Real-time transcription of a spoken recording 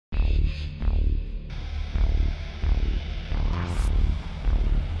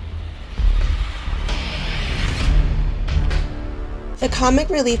The Comic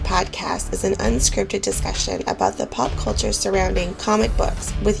Relief Podcast is an unscripted discussion about the pop culture surrounding comic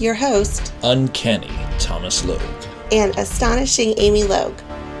books with your host, Uncanny Thomas Logue, and Astonishing Amy Logue.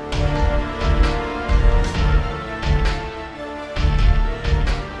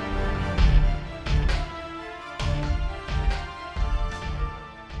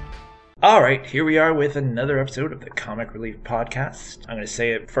 All right, here we are with another episode of the Comic Relief Podcast. I'm going to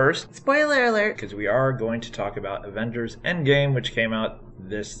say it first. Spoiler alert. Because we are going to talk about Avengers Endgame, which came out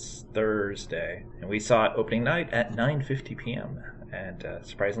this Thursday. And we saw it opening night at 9:50 p.m. And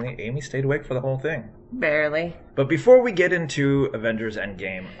surprisingly, Amy stayed awake for the whole thing. Barely. But before we get into Avengers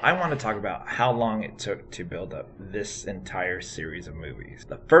Endgame, I want to talk about how long it took to build up this entire series of movies.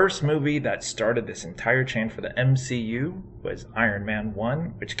 The first movie that started this entire chain for the MCU was Iron Man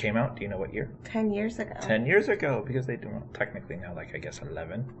 1, which came out, do you know what year? 10 years ago. 10 years ago, because they do technically now, like I guess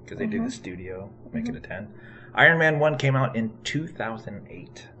 11, because they do the studio, make it a 10. Iron Man 1 came out in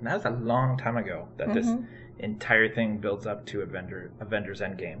 2008. And that was a long time ago that this entire thing builds up to Avengers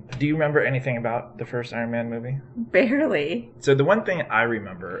Endgame. Do you remember anything about the first Iron Man movie? Barely. So the one thing I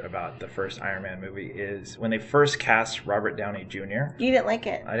remember about the first Iron Man movie is when they first cast Robert Downey Jr. You didn't like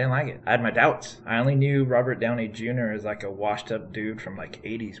it? I didn't like it. I had my doubts. I only knew Robert Downey Jr. as like a washed up dude from like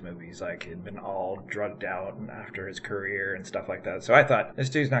 80s movies. Like he'd been all drugged out after his career and stuff like that. So I thought, this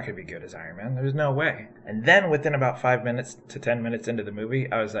dude's not going to be good as Iron Man. There's no way. And then within about 5 minutes to 10 minutes into the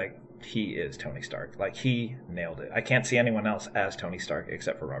movie, I was like, he is Tony Stark. Like, he nailed it. I can't see anyone else as Tony Stark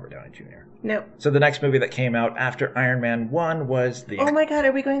except for Robert Downey Jr. Nope. So the next movie that came out after Iron Man 1 was the... Oh my god,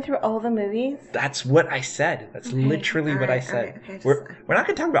 are we going through all the movies? That's what I said. That's literally what I said. Okay, we're not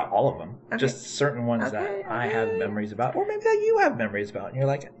going to talk about all of them. Okay. Just certain ones that I have memories about. Or maybe that you have memories about. And you're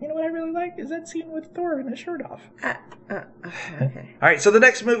like, you know what I really like? Is that scene with Thor and his shirt off. Okay. All right, so the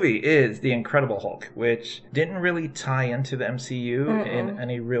next movie is The Incredible Hulk, which didn't really tie into the MCU in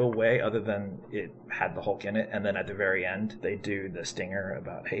any real way other than it had the Hulk in it. And then at the very end, they do the stinger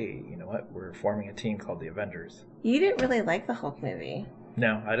about, hey, you know what? We're forming a team called the Avengers. You didn't really like the Hulk movie.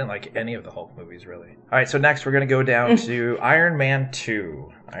 No, I didn't like any of the Hulk movies, really. All right, so next we're going to go down to Iron Man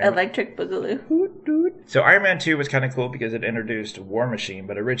 2. Electric Boogaloo. So Iron Man 2 was kind of cool because it introduced War Machine,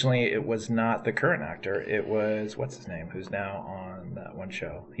 but originally it was not the current actor. It was, what's his name, who's now on that one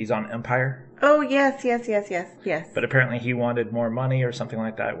show. He's on Empire. Oh, yes. But apparently he wanted more money or something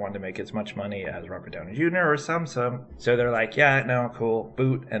like that, wanted to make as much money as Robert Downey Jr. or some. So they're like, yeah, no, cool,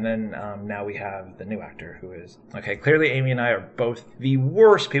 boot. And then now we have the new actor who is, okay, clearly Amy and I are both the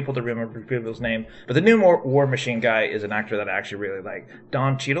worst people to remember people's name. But the new War Machine guy is an actor that I actually really like.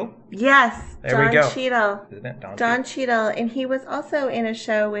 Don Cheadle? Yes, there we go. Cheadle. Isn't it? Don Cheadle. And he was also in a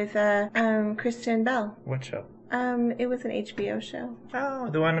show with Kristen Bell. What show? It was an HBO show. Oh,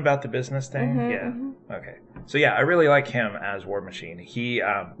 the one about the business thing? Okay. So yeah, I really like him as War Machine. He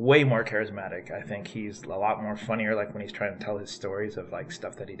way more charismatic. I think he's a lot more funnier, like when he's trying to tell his stories of like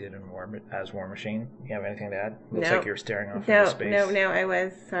stuff that he did in as War Machine. You have anything to add? Looks like you're staring off into space. No, I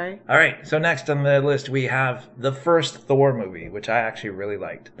was. Sorry. All right, so next on the list we have the first Thor movie, which I actually really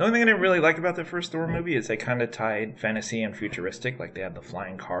liked. The only thing I didn't really like about the first Thor movie is they kind of tied fantasy and futuristic, like they had the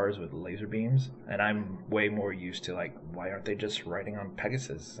flying cars with laser beams, and I'm way more used to like, why aren't they just riding on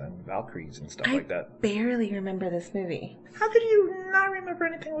Pegasus and Valkyries and stuff like that? I barely remember this movie. How could you not remember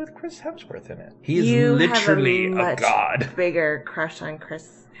anything with Chris Hemsworth in it? He is literally a god. Bigger crush on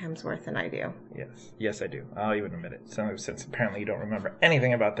Chris Hemsworth than I do. Yes, I do. I'll even admit it. So, since apparently you don't remember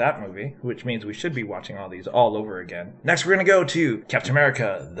anything about that movie, which means we should be watching all these all over again. Next, we're going to go to Captain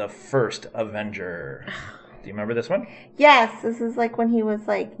America, the First Avenger. Do you remember this one? Yes, this is like when he was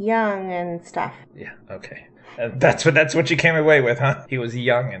like young and stuff. Yeah, okay. That's what you came away with, huh? He was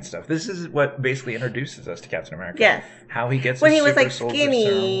young and stuff. This is what basically introduces us to Captain America. Yes. How he gets when his he was super like soldier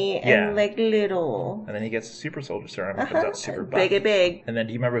skinny serum. and like little. And then he gets a super soldier serum and comes out super buff. Big and big. And then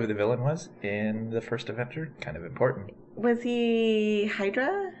do you remember who the villain was in the first Avenger? Kind of important. Was he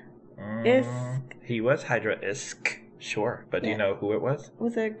Hydra? He was Hydra-isk. Sure, but do you know who it was?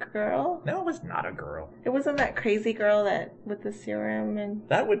 Was it a girl? No, it was not a girl. It wasn't that crazy girl that with the serum and...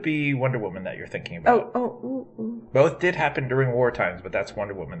 That would be Wonder Woman that you're thinking about. Ooh. Both did happen during war times, but that's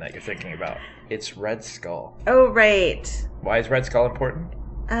Wonder Woman that you're thinking about. It's Red Skull. Oh, right. Why is Red Skull important?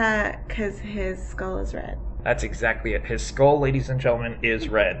 'Cause his skull is red. That's exactly it. His skull, ladies and gentlemen, is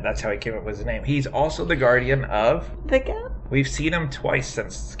red. That's how he came up with his name. He's also the guardian of... The Gap? We've seen him twice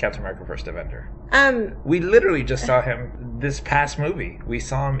since Captain America First Avenger. We literally just saw him this past movie. We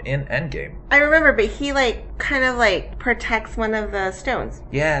saw him in Endgame. I remember, but he kind of protects one of the stones.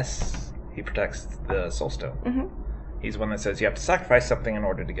 Yes. He protects the Soul Stone. Mm-hmm. He's one that says you have to sacrifice something in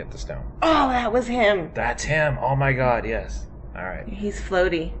order to get the stone. Oh, that was him. That's him. Oh my god, yes. All right. He's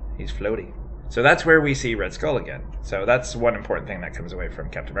floaty. He's floaty. So that's where we see Red Skull again. So that's one important thing that comes away from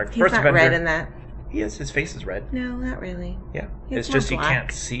Captain America. He's not red in that. He is. His face is red. No, not really. Yeah. It's just more you black.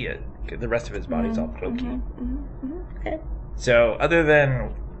 can't see it. The rest of his body's all cloaky. Okay. So other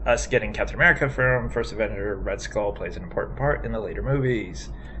than us getting Captain America from First Avenger, Red Skull plays an important part in the later movies.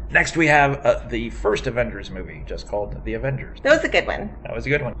 Next we have the first Avengers movie, just called The Avengers. That was a good one. That was a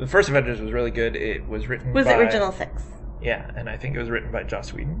good one. The first Avengers was really good. It was written Was by... it Original 6? Yeah, and I think it was written by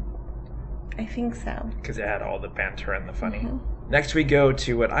Joss Whedon. I think so. Because it had all the banter and the funny. Next we go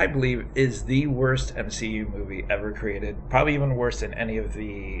to what I believe is the worst MCU movie ever created. Probably even worse than any of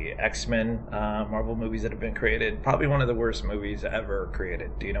the X-Men Marvel movies that have been created. Probably one of the worst movies ever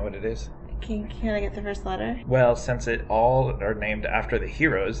created. Do you know what it is? Can I get the first letter? Well, since it all are named after the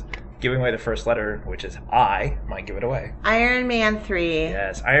heroes, giving away the first letter, which is I, might give it away. Iron Man 3.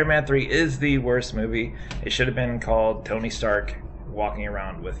 Yes, Iron Man 3 is the worst movie. It should have been called Tony Stark walking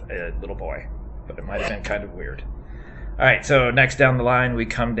around with a little boy, but it might have been kind of weird. All right, so next down the line, we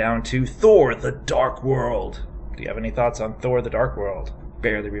come down to Thor: The Dark World. Do you have any thoughts on Thor: The Dark World?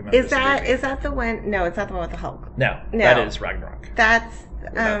 Barely remember. Is that the one? No, it's not the one with the Hulk. No, that is Ragnarok. That's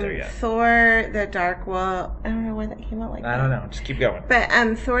not there yet. Thor: The Dark World. I don't know when that came out like that. I don't know. Just keep going. But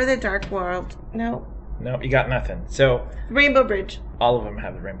Thor: The Dark World. No. Nope, you got nothing. So Rainbow Bridge. all of them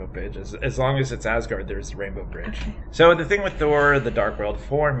have the Rainbow Bridge. As long as it's Asgard, there's the Rainbow Bridge. Okay. So the thing with Thor: The Dark World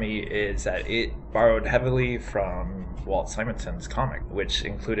for me is that it borrowed heavily from Walt Simonson's comic, which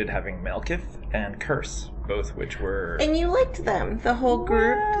included having Malekith and Curse, both which were... And you liked them, the whole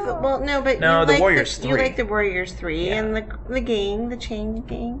group. No, but no, you the liked Warriors 3. You liked the Warriors 3 Yeah. and the gang, the chain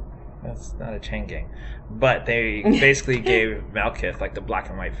gang. That's not a chain gang. But they basically gave Malekith like the black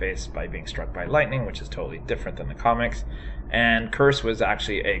and white face by being struck by lightning, which is totally different than the comics. And Curse was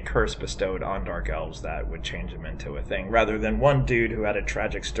actually a curse bestowed on Dark Elves that would change him into a thing, rather than one dude who had a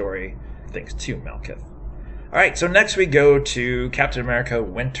tragic story, thanks to Malekith. Alright, so next we go to Captain America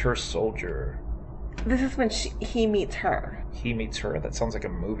Winter Soldier. This is when he meets her. He meets her? That sounds like a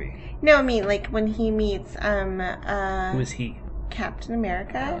movie. No, I mean like when he meets Who is he? Captain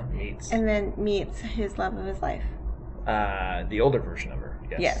America, Meets and then meets his love of his life. the older version of her.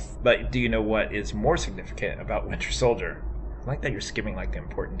 Yes. But do you know what is more significant about Winter Soldier? I like that you're skimming like the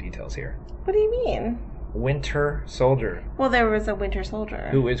important details here. What do you mean? Winter Soldier. Well, there was a Winter Soldier.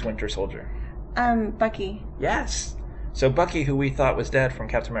 Who is Winter Soldier? Bucky. Yes. So Bucky, who we thought was dead from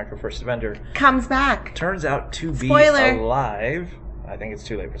Captain America First Avenger, Comes back. turns out to be Spoiler. alive. I think it's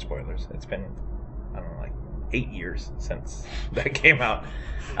too late for spoilers. It's been, I don't know, like 8 years since that came out.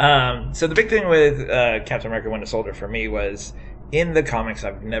 So the big thing with Captain America Winter Soldier for me was, in the comics,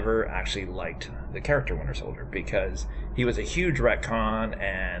 I've never actually liked the character Winter Soldier because he was a huge retcon,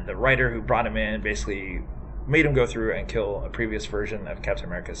 and the writer who brought him in basically made him go through and kill a previous version of Captain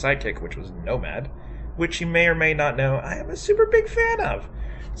America's sidekick, which was Nomad, which you may or may not know I am a super big fan of.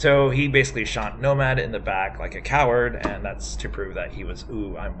 So he basically shot Nomad in the back like a coward, and that's to prove that he was,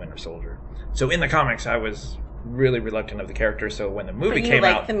 ooh, I'm Winter Soldier. So in the comics, I was really reluctant of the character, so when the movie came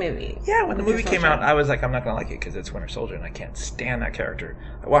out... the movie. Yeah, when the movie came out, I was like, I'm not going to like it because it's Winter Soldier, and I can't stand that character.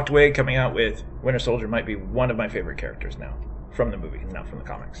 I walked away coming out with Winter Soldier might be one of my favorite characters now, from the movie, not from the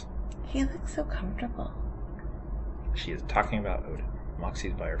comics. He looks so comfortable. She is talking about Odin.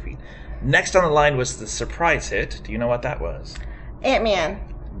 Moxie's by her feet. Next on the line was the surprise hit. Do you know what that was? Ant-Man.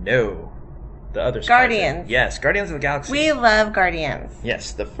 No. The other surprise Guardians. hit. Yes, Guardians of the Galaxy. We love Guardians.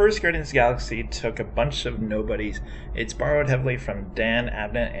 Yes, the first Guardians of the Galaxy took a bunch of nobodies. It's borrowed heavily from Dan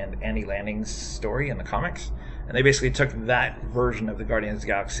Abnett and Andy Landing's story in the comics. And they basically took that version of the Guardians of the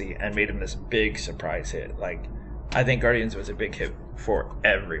Galaxy and made him this big surprise hit. Like, I think Guardians was a big hit for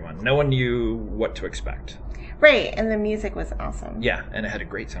everyone. No one knew what to expect. Right, and the music was awesome. Yeah, and it had a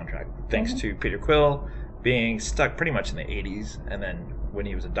great soundtrack. Thanks to Peter Quill being stuck pretty much in the 80s, and then when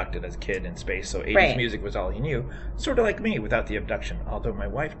he was abducted as a kid in space, so 80s music was all he knew. Sort of like me without the abduction, although my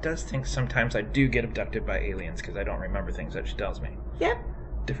wife does think sometimes I do get abducted by aliens because I don't remember things that she tells me. Yep.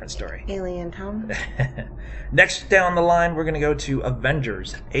 Different story. Alien Tom. Next down the line, we're going to go to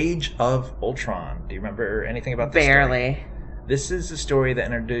Avengers, Age of Ultron. Do you remember anything about this story? Barely. This is a story that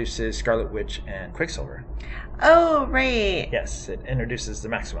introduces Scarlet Witch and Quicksilver. Oh, right. Yes, it introduces the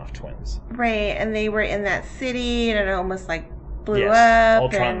Maximoff twins. Right, and they were in that city, and it almost like blew Yes, up.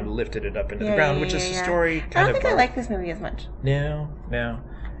 Ultron and... lifted it up into the ground, which is a story kind I don't of... think I like this movie as much. No.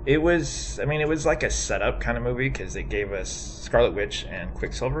 It was like a setup kind of movie because it gave us Scarlet Witch and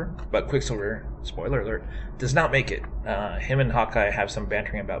Quicksilver. But Quicksilver, spoiler alert, does not make it. Him and Hawkeye have some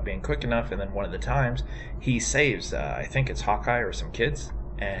bantering about being quick enough, and then one of the times he saves, I think it's Hawkeye or some kids,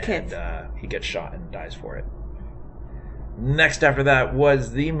 and he gets shot and dies for it. Next after that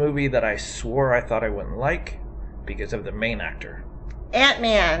was the movie that I swore I thought I wouldn't like because of the main actor.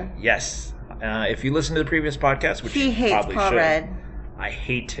 Ant-Man. Yes. If you listen to the previous podcast, which He you hates probably Paul should, Rudd. I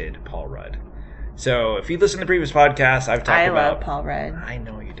hated Paul Rudd. So if you listen to the previous podcast, I've talked about... I love Paul Rudd. I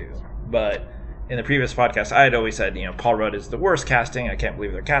know you do. But in the previous podcast, I had always said, Paul Rudd is the worst casting. I can't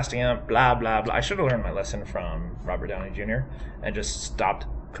believe they're casting him. Blah, blah, blah. I should have learned my lesson from Robert Downey Jr. and just stopped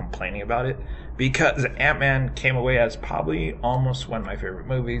complaining about it. Because Ant-Man came away as probably almost one of my favorite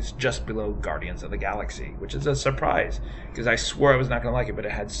movies, just below Guardians of the Galaxy, which is a surprise. Because I swore I was not going to like it, but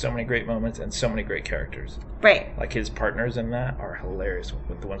it had so many great moments and so many great characters. Right. Like his partners in that are hilarious,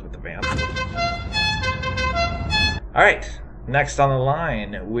 with the ones with the vamp. All right, next on the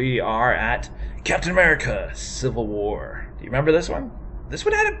line, we are at Captain America: Civil War. Do you remember this one? This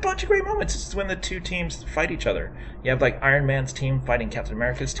one had a bunch of great moments. This is when the two teams fight each other. You have like Iron Man's team fighting Captain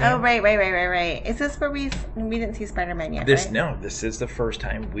America's team. Oh, right. Is this where we didn't see Spider-Man yet, right? No, this is the first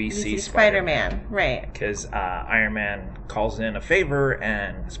time we see Spider-Man. Right. Because Iron Man calls in a favor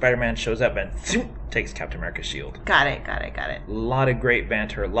and Spider-Man shows up and takes Captain America's shield. Got it. A lot of great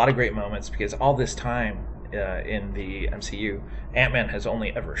banter, a lot of great moments, because all this time in the MCU, Ant-Man has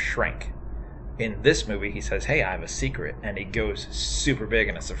only ever shrank. In this movie, he says, "Hey, I have a secret," and he goes super big,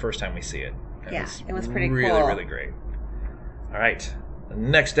 and it's the first time we see it. It was pretty really, cool. really great. All right,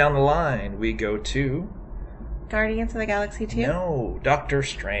 next down the line, we go to Guardians of the Galaxy 2? No, Doctor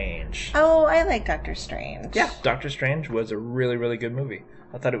Strange. Oh, I like Doctor Strange. Yeah, Doctor Strange was a really, really good movie.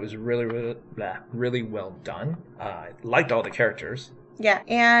 I thought it was really well done. I liked all the characters. Yeah,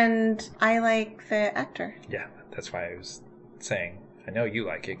 and I like the actor. Yeah, that's why I was saying, I know you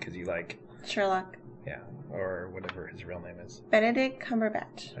like it because you like... Sherlock. Yeah, or whatever his real name is. Benedict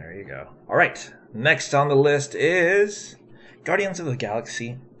Cumberbatch. There you go. All right, next on the list is Guardians of the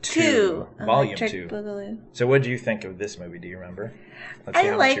Galaxy 2. Volume 2. Boogaloo. So what did you think of this movie? Do you remember?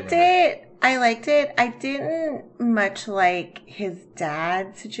 I liked it. I didn't much like his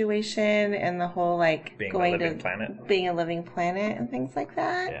dad's situation and the whole being a living planet and things like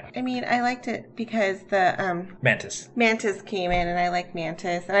that. Yeah. I mean, I liked it because the Mantis came in, and I like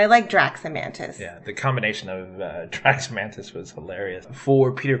Mantis, and I like Drax and Mantis. Yeah, the combination of Drax and Mantis was hilarious.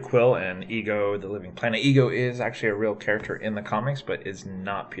 For Peter Quill and Ego, the living planet, Ego is actually a real character in the comics, but is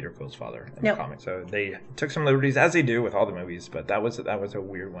not Peter Quill's father in the comics. So they took some liberties, as they do with all the movies, but that was a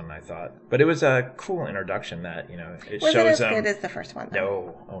weird one, I thought. But it was a cool introduction that, it was shows... Was it as good as the first one,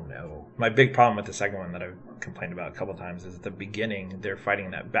 though? No. Oh, no. My big problem with the second one that I've complained about a couple times is at the beginning, they're fighting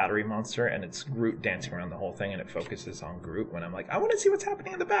that battery monster, and it's Groot dancing around the whole thing, and it focuses on Groot, when I'm like, I want to see what's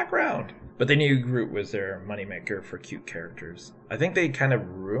happening in the background. But they knew Groot was their moneymaker for cute characters. I think they kind of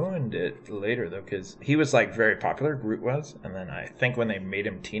ruined it later, though, because he was, very popular, Groot was, and then I think when they made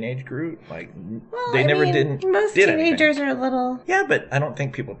him teenage Groot, most teenagers are a little... Yeah, but I don't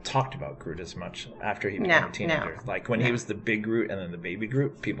think people talked about Groot as much after he became a teenager. When he was the big Groot and then the baby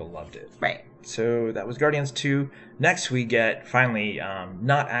Groot, people loved it. Right. So that was Guardians 2. Next we get, finally,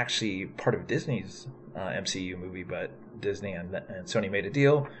 not actually part of Disney's MCU movie, but Disney and Sony made a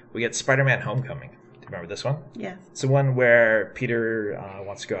deal. We get Spider-Man Homecoming. Do you remember this one? Yes. It's the one where Peter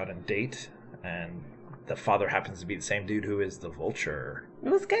wants to go out on a date, and the father happens to be the same dude who is the Vulture. It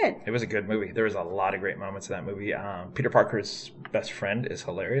was good. It was a good movie. There was a lot of great moments in that movie. Peter Parker's best friend is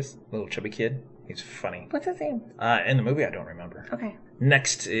hilarious. Little chubby kid. He's funny. What's his name? In the movie, I don't remember. Okay.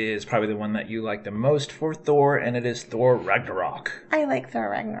 Next is probably the one that you like the most for Thor, and it is Thor Ragnarok. I like Thor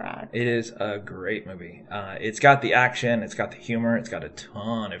Ragnarok. It is a great movie. It's got the action, it's got the humor, it's got a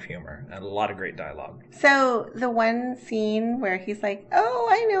ton of humor, and a lot of great dialogue. So the one scene where he's like, "Oh,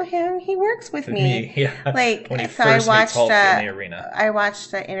 I know him. He works with me." Yeah. When he first meets Hulk in the arena. I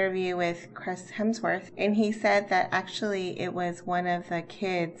watched the interview with Chris Hemsworth, and he said that actually it was one of the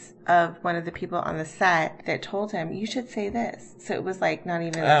kids of one of the people on the set that told him, "You should say this." So it was not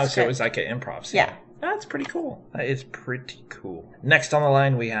even a script. So it was like an improv scene. Yeah. That's pretty cool. That is pretty cool. Next on the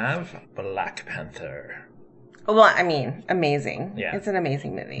line, we have Black Panther. Well, I mean, amazing. Yeah. It's an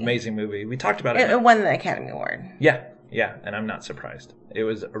amazing movie. Amazing movie. We talked about it. It won the Academy Award. Yeah, and I'm not surprised. It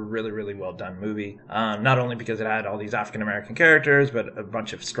was a really, really well done movie. Not only because it had all these African American characters, but a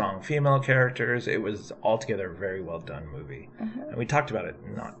bunch of strong female characters. It was altogether a very well done movie. Mm-hmm. And we talked about it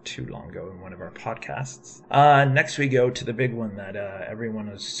not too long ago in one of our podcasts. Next we go to the big one that everyone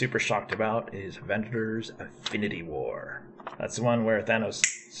was super shocked about is Avengers Infinity War. That's the one where Thanos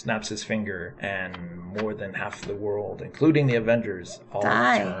snaps his finger and more than half the world, including the Avengers, all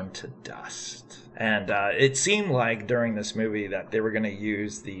turn to dust. And it seemed like during this movie that they were going to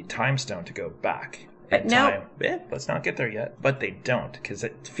use the Time Stone to go back But time. Let's not get there yet. But they don't, because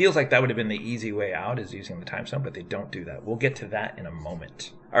it feels like that would have been the easy way out, is using the time stone, but they don't do that. We'll get to that in a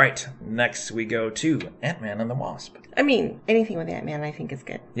moment. All right, next we go to Ant-Man and the Wasp. I mean, anything with Ant-Man I think is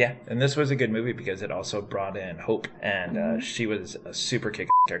good. Yeah, and this was a good movie because it also brought in Hope, and she was a super kick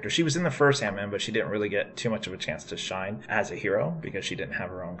character. She was in the first Ant-Man, but she didn't really get too much of a chance to shine as a hero because she didn't have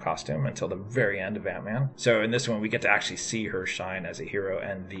her own costume until the very end of Ant-Man. So in this one, we get to actually see her shine as a hero,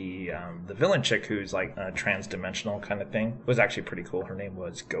 and the villain chick, who's like a trans-dimensional kind of thing, was actually pretty cool. Her name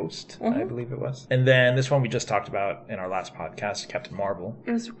was Ghost, I believe it was. And then this one we just talked about in our last podcast, Captain Marvel.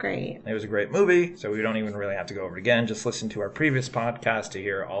 It was great. It was a great movie, so we don't even really have to go over it again. Just listen to our previous podcast to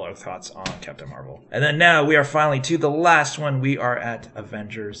hear all our thoughts on Captain Marvel. And then now we are finally to the last one. We are at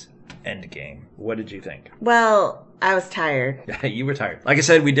Avengers Endgame. What did you think? Well, I was tired. You were tired. Like I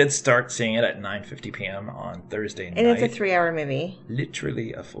said, we did start seeing it at 9:50 p.m. on Thursday night. And it's a 3-hour movie.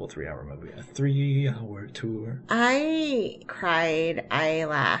 Literally a full 3-hour movie. A 3-hour tour. I cried. I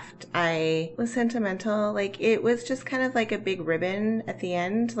laughed. I was sentimental. Like, it was just kind of like a big ribbon at the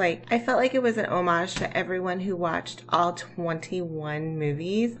end. Like, I felt like it was an homage to everyone who watched all 21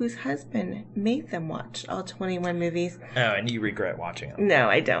 movies, whose husband made them watch all 21 movies. Oh, and you regret watching them. No,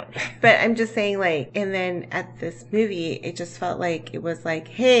 I don't. But I'm just saying, like, and then at this movie, it just felt like it was like,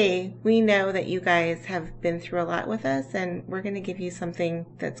 hey, we know that you guys have been through a lot with us, and we're going to give you something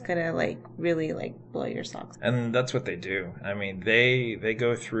that's going to, like, really, like, blow your socks. And that's what they do. I mean, they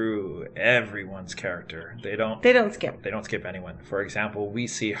go through everyone's character. They don't skip. They don't skip anyone. For example, we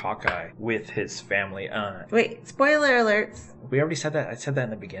see Hawkeye with his family. Wait, spoiler alerts. We already said that. I said that in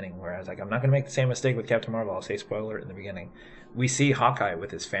the beginning, where I was like, I'm not going to make the same mistake with Captain Marvel. I'll say spoiler in the beginning. We see Hawkeye with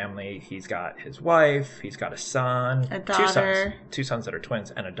his family. He's got his wife. He's got a son. A daughter. Two sons that are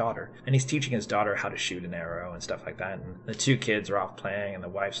twins, and a daughter. And he's teaching his daughter how to shoot an arrow and stuff like that. And the two kids are off playing, and the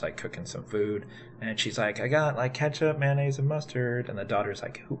wife's like cooking some food. And she's like, I got like ketchup, mayonnaise, and mustard. And the daughter's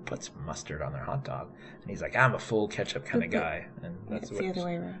like, who puts mustard on their hot dog? And he's like, I'm a full ketchup kind of guy. And that's it's the other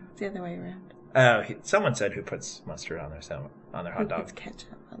way around. It's the other way around. Someone said who puts mustard on their hot dog. Who puts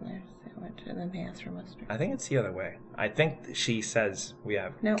ketchup on their sandwich and then they ask for mustard? I think it's the other way. I think she says we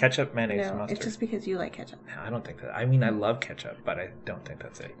have ketchup, mayonnaise, and mustard. It's just because you like ketchup. I don't think that. I mean, I love ketchup, but I don't think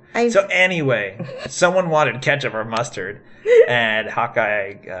that's it. So anyway, someone wanted ketchup or mustard, and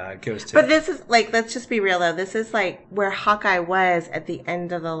Hawkeye goes to... But this is, like, let's just be real, though. This is, like, where Hawkeye was at the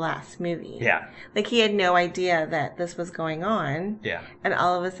end of the last movie. Yeah. Like, he had no idea that this was going on. Yeah. And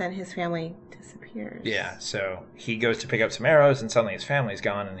all of a sudden, his family disappears. Yeah, so he goes to pick up some arrows, and suddenly his family's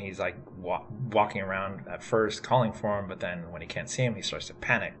gone, and he's, like, walking around at first calling for him, but then when he can't see him, he starts to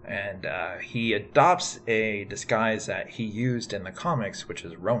panic. And he adopts a disguise that he used in the comics, which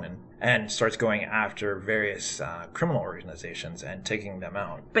is Ronin, and starts going after various criminal organizations and taking them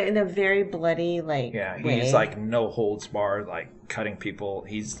out. But in a very bloody, like, he's way. Like no holds barred, like cutting people.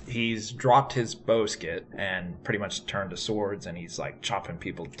 He's dropped his bowskit and pretty much turned to swords, and he's like chopping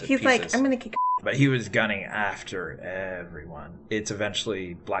people to pieces. He's like, I'm gonna kick. But he was gunning after everyone. It's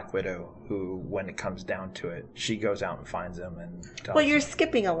eventually Black Widow who, when it comes down to it, she goes out and finds him and tells Well, you're him.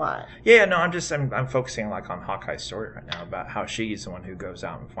 skipping a lot. Yeah, no, I'm focusing like on Hawkeye's story right now about how she's the one who goes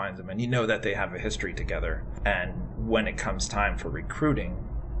out and finds him, and you know that they have a history together. And when it comes time for recruiting,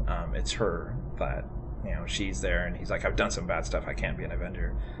 it's her that, you know, she's there, and he's like, I've done some bad stuff. I can't be an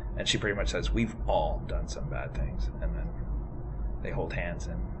Avenger. And she pretty much says, we've all done some bad things. And then they hold hands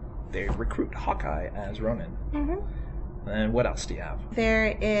and they recruit Hawkeye as Ronin. Mm-hmm. And what else do you have?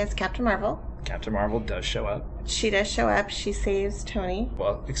 There is Captain Marvel. Captain Marvel does show up. She does show up. She saves Tony.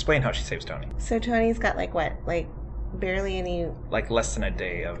 Well, explain how she saves Tony. So Tony's got barely any... Like less than a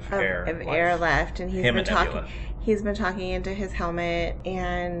day of air left. And he's been talking. He's been talking into his helmet,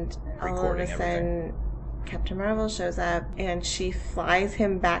 and all of a sudden... Captain Marvel shows up, and she flies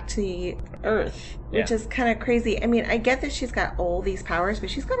him back to the Earth, which is kind of crazy. I mean, I get that she's got all these powers, but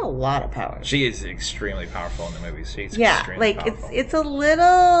she's got a lot of powers. She is extremely powerful in the movies. She's extremely powerful. It's a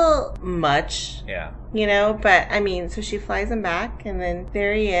little much. Yeah. You know, but I mean, so she flies him back, and then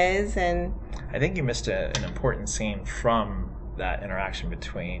there he is, and... I think you missed an important scene from that interaction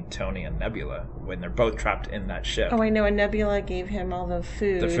between Tony and Nebula when they're both trapped in that ship. Oh, I know, and Nebula gave him all the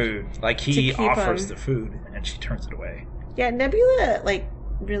food. Like, he offers the food, and she turns it away. Yeah, Nebula,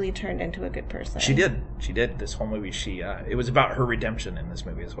 really turned into a good person. She did. This whole movie, it was about her redemption in this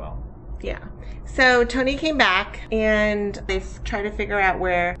movie as well. Yeah. So Tony came back, and they tried to figure out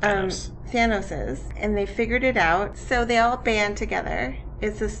where Thanos is, and they figured it out. So they all band together.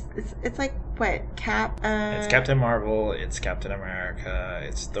 It's like what? It's Captain Marvel. It's Captain America.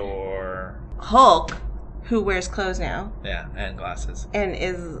 It's Thor. Hulk. who wears clothes now. Yeah, and glasses. And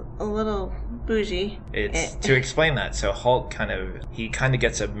is a little bougie. It's to explain that. So Hulk kind of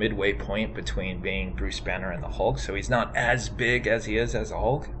gets a midway point between being Bruce Banner and the Hulk. So he's not as big as he is as a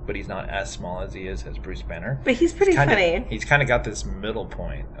Hulk, but he's not as small as he is as Bruce Banner. But he's pretty funny. He's kind of got this middle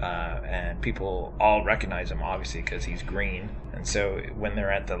point, and people all recognize him, obviously, because he's green. And so when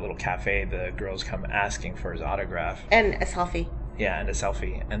they're at the little cafe, the girls come asking for his autograph. And a selfie. Yeah, and a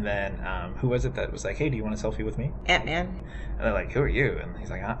selfie. And then who was it that was like, hey, do you want a selfie with me? Ant-Man. And they're like, who are you? And he's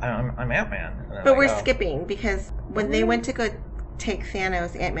like, I'm Ant-Man. But we're skipping because when they went to go take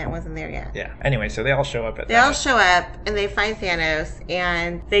Thanos, Ant-Man wasn't there yet. Yeah. Anyway, so they all show up They all show up and they find Thanos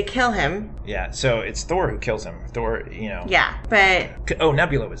and they kill him. Yeah, so it's Thor who kills him. Thor, Yeah, but... Oh,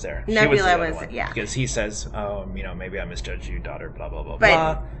 Nebula was there. Nebula was yeah. Because he says, maybe I misjudged you, daughter, blah, blah, blah,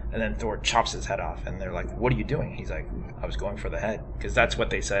 blah. And then Thor chops his head off, and they're like, what are you doing? He's like, I was going for the head. Because that's what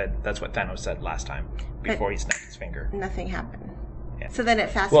they said. That's what Thanos said last time, before he snapped his finger. Nothing happened. Yeah. So then it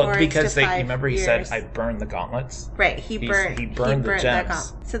fast forwards because to 5 remember he years. said, I burned the gauntlets? Right, he burned the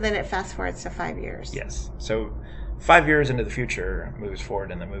gems. So then it fast forwards to 5 years. Yes. So 5 years into the future moves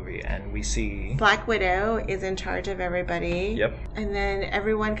forward in the movie, and we see Black Widow is in charge of everybody. Yep. And then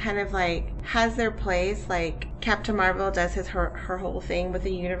everyone kind of has their place. Like Captain Marvel does her whole thing with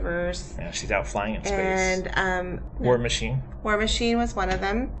the universe. Yeah, she's out flying in space. And War Machine. War Machine was one of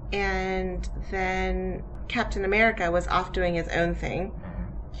them, and then Captain America was off doing his own thing.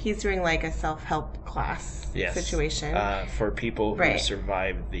 He's doing a self-help class situation. For people who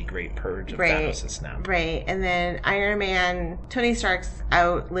survived the Great Purge of Thanos' snap. Right. And then Iron Man, Tony Stark's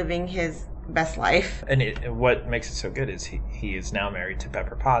out living his best life. And what makes it so good is he is now married to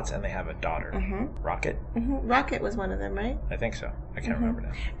Pepper Potts, and they have a daughter, Rocket. Rocket was one of them, right? I think so. I can't remember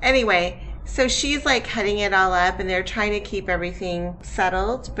now. Anyway, so she's cutting it all up, and they're trying to keep everything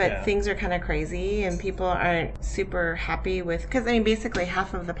settled, but things are kind of crazy, and people aren't super happy with, because basically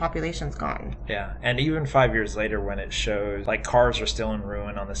half of the population's gone. Yeah, and even 5 years later, when it shows cars are still in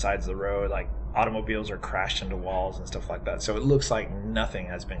ruin on the sides of the road, automobiles are crashed into walls and stuff like that. So it looks like nothing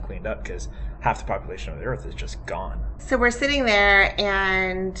has been cleaned up because half the population of the Earth is just gone. So we're sitting there,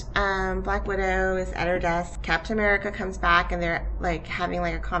 and Black Widow is at her desk. Captain America comes back, and they're having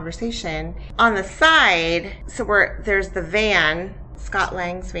a conversation on the side. So there's the van, Scott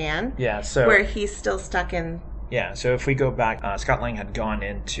Lang's van. Yeah. So where he's still stuck in. Yeah. So if we go back, Scott Lang had gone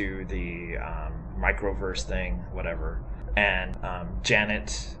into the microverse thing, whatever, and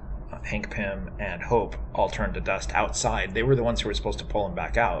Janet, Hank Pym, and Hope all turned to dust outside. They were the ones who were supposed to pull him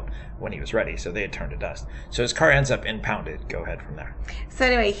back out when he was ready, so they had turned to dust. So his car ends up impounded. Go ahead from there. So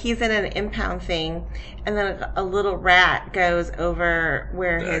anyway, he's in an impound thing, and then a little rat goes over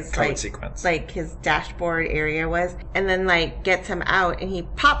where his code sequence, his dashboard area was, and then gets him out, and he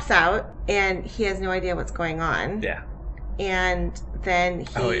pops out, and he has no idea what's going on. Yeah. And then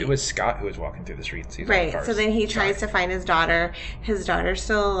it was Scott who was walking through the streets. Right. So then he tries to find his daughter. His daughter's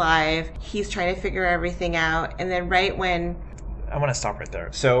still alive. He's trying to figure everything out. And then right when... I want to stop right there.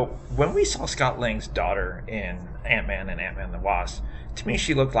 So when we saw Scott Lang's daughter in Ant-Man and Ant-Man the Wasp, to me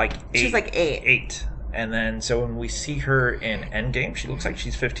she looked like 8. She's 8. And then so when we see her in Endgame, she looks like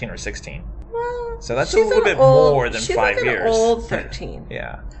she's 15 or 16. Well, so that's a little bit more than 5 years. She's an old 13.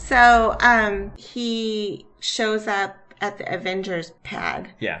 Yeah. So he shows up at the Avengers pad.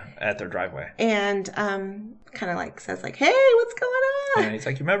 Yeah, at their driveway. And kind of says hey, what's going on? And he's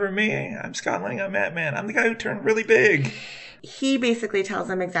like, you remember me? I'm Scott Lang, I'm Ant-Man. I'm the guy who turned really big. He basically tells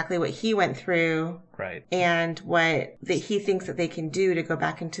them exactly what he went through. Right. And what he thinks that they can do to go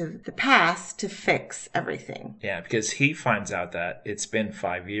back into the past to fix everything. Yeah, because he finds out that it's been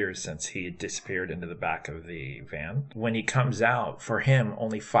 5 years since he had disappeared into the back of the van. When he comes out, for him,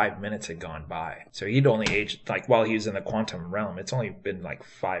 only 5 minutes had gone by. So he'd only aged, while he was in the quantum realm, it's only been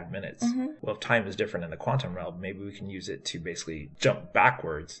 5 minutes. Mm-hmm. Well, if time is different in the quantum realm, maybe we can use it to basically jump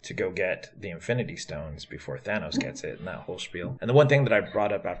backwards to go get the Infinity Stones before Thanos gets it and that whole spiel. And the one thing that I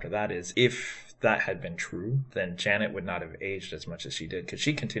brought up after that is if that had been true, then Janet would not have aged as much as she did because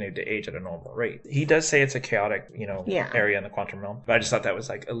she continued to age at a normal rate. He does say it's a chaotic, area in the quantum realm, but I just thought that was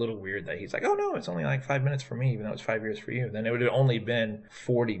a little weird that he's oh no, it's only 5 minutes for me, even though it's 5 years for you. Then it would have only been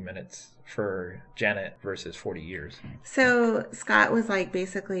 40 minutes for Janet versus 40 years. So Scott was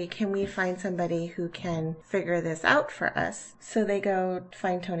basically, can we find somebody who can figure this out for us? So they go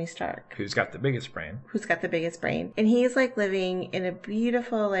find Tony Stark. Who's got the biggest brain. And he's living in a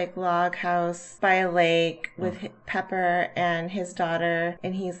beautiful log house by a lake with Pepper and his daughter.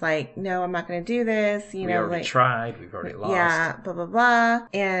 And he's no, I'm not going to do this. We already tried. We've already lost. Yeah, blah, blah, blah.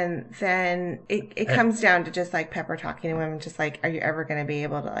 And then it comes down to just Pepper talking to him, just are you ever going to be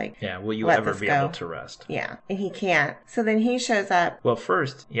able to will you ever be able to rest? Yeah, and he can't. So then he shows up. Well,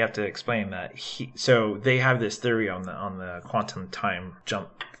 first you have to explain that so they have this theory on the quantum time jump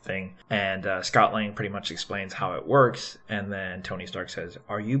thing, and Scott Lang pretty much explains how it works, and then Tony Stark says,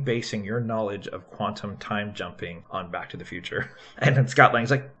 are you basing your knowledge of quantum time jumping on Back to the Future? And then Scott Lang's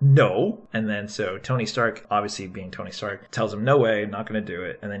like, no. And then so Tony Stark, obviously being Tony Stark, tells him, no way, not going to do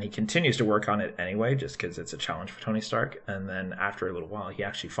it. And then he continues to work on it anyway, just because it's a challenge for Tony Stark. And then after a little while, he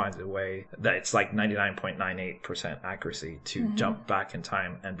actually finds a way that it's like 99.98% accuracy to jump back in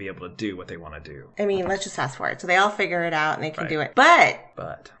time and be able to do what they want to do. I mean, let's just fast forward. So they all figure it out and they can do it.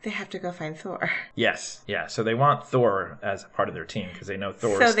 But they have to go find Thor. Yes. Yeah. So they want Thor as a part of their team because they know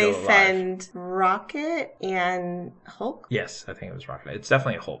Thor is still alive. So they send Rocket and Hulk? Yes, I think it was Rocket. It's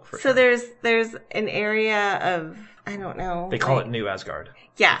definitely a Hulk for sure. So there's an area of, I don't know. They call it New Asgard.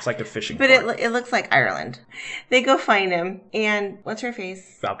 Yeah. It's like a fishing But it looks like Ireland. They go find him, and what's her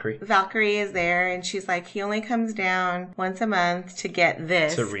face? Valkyrie. Valkyrie is there, and she's like, he only comes down once a month to get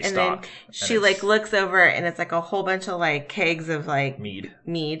this. To restock. And then she looks over, and it's like a whole bunch of like kegs of like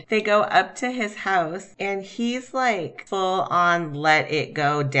mead. They go up to his house, and he's like full on let it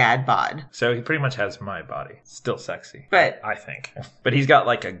go dad bod. So he pretty much has my body. Still sexy. But I think. But he's got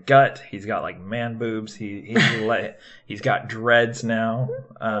like a gut. He's got like man boobs. He's got dreads now.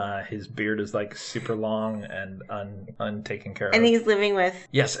 His beard is like super long and untaken care of. And he's living with...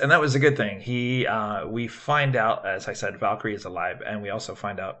 Yes, and that was a good thing. We find out, as I said, Valkyrie is alive, and we also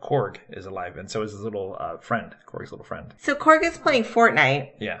find out Korg is alive, and so is his little friend, Korg's little friend. So Korg is playing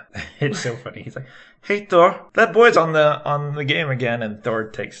Fortnite. Yeah, it's so funny. He's like, hey Thor, that boy's on the game again, and Thor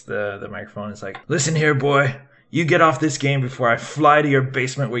takes the microphone and is like, listen here, boy. You get off this game before I fly to your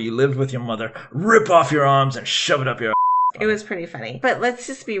basement where you lived with your mother, rip off your arms, and shove it up your... It was pretty funny. But let's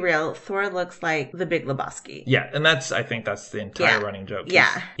just be real. Thor looks like the Big Lebowski. Yeah, and I think that's the entire running joke.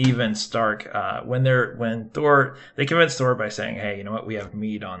 Yeah. Even Stark, when Thor, they convince Thor by saying, hey, you know what, we have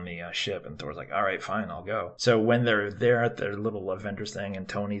meat on the ship. And Thor's like, all right, fine, I'll go. So when they're there at their little Avengers thing and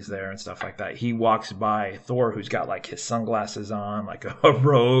Tony's there and stuff like that, he walks by Thor, who's got like his sunglasses on, like a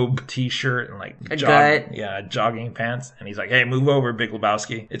robe, t-shirt, and like jogging pants. And he's like, hey, move over, Big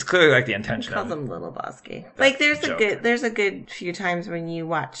Lebowski. It's clearly like the intention. He calls him Little Lebowski. Like there's a good few times when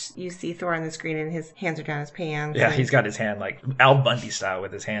you see Thor on the screen and his hands are down his pants. Yeah, he's got his hand like Al Bundy style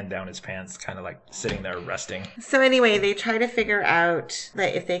with his hand down his pants, kind of like sitting there resting. So anyway, they try to figure out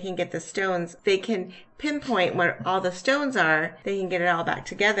that if they can get the stones, they can pinpoint what all the stones are. They can get it all back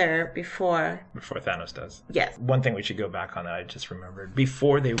together before Thanos does. Yes. One thing we should go back on that I just remembered.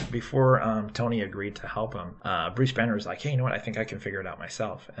 Before Tony agreed to help him, Bruce Banner was like, hey, you know what? I think I can figure it out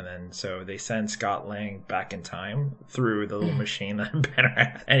myself. And then so they send Scott Lang back in time through the little machine that Banner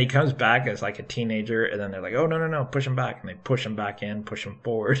had. And he comes back as like a teenager, and then they're like, oh, no, push him back. And they push him back in, push him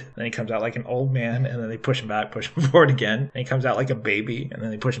forward. Then he comes out like an old man, and then they push him back, push him forward again. And he comes out like a baby, and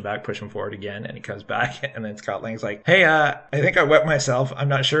then they push him back, push him forward again, and he comes back. And then Scott Lang's like, hey, I think I wet myself. I'm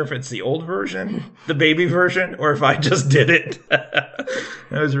not sure if it's the old version, the baby version, or if I just did it.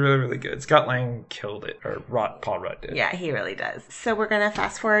 That was really, really good. Scott Lang killed it, or Paul Rudd did. Yeah, he really does. So we're going to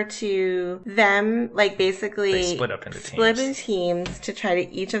fast forward to them, like basically they split up into teams to try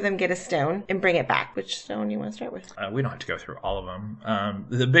to each of them get a stone and bring it back. Which stone do you want to start with? We don't have to go through all of them.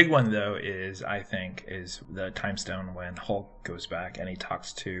 The big one, though, is the time stone when Hulk goes back and he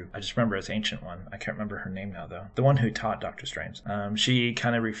talks to, I just remember his ancient one. I can't remember her name now, though. The one who taught Doctor Strange. She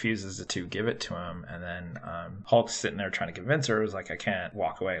kind of refuses to give it to him, and then Hulk's sitting there trying to convince her. Is like, I can't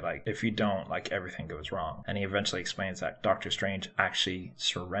walk away. Like, if you don't, like, everything goes wrong. And he eventually explains that Doctor Strange actually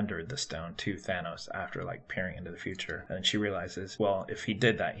surrendered the stone to Thanos after, like, peering into the future. And then she realizes, well, if he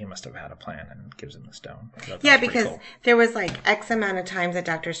did that, he must have had a plan, and gives him the stone. Yeah, because there was, like, X amount of times that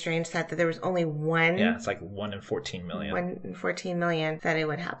Doctor Strange said that there was only one. Yeah, it's like 1 in 14 million. 1 in 14 million that it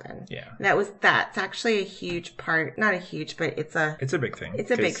would happen. Yeah. That's actually a huge part. Not a huge, but it's a big thing.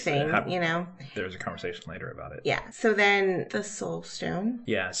 It's a big thing, you know. There's a conversation later about it. Yeah. So then the Soul Stone.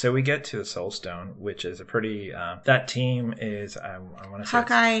 Yeah. So we get to the Soul Stone, which is a pretty. That team is I want to say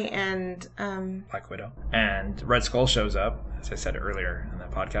Hawkeye and Black Widow, and Red Skull shows up, as I said earlier in the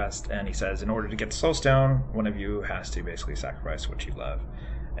podcast, and he says, in order to get the Soul Stone, one of you has to basically sacrifice what you love.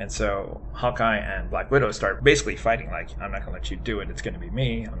 And so Hawkeye and Black Widow start basically fighting, like, I'm not going to let you do it. It's going to be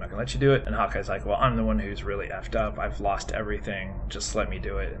me. I'm not going to let you do it. And Hawkeye's like, well, I'm the one who's really effed up. I've lost everything. Just let me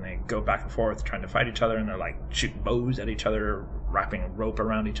do it. And they go back and forth trying to fight each other. And they're like shooting bows at each other, wrapping rope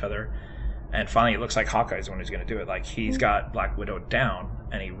around each other. And finally, it looks like Hawkeye's the one who's going to do it. Like, he's got Black Widow down,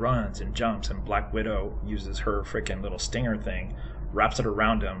 and he runs and jumps. And Black Widow uses her freaking little stinger thing, wraps it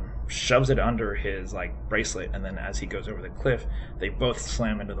around him, shoves it under his like bracelet, and then as he goes over the cliff, they both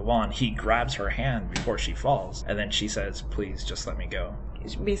slam into the wall, and he grabs her hand before she falls, and then she says, "Please just let me go."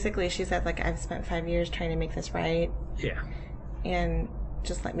 Basically, she said, like, I've spent 5 years trying to make this right. Yeah. And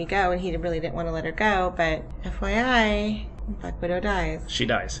just let me go. And he really didn't want to let her go, but FYI, Black Widow dies. She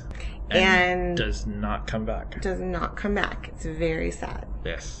dies. And does not come back. Does not come back. It's very sad.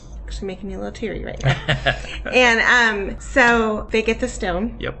 Yes. Actually making me a little teary right now. And so they get the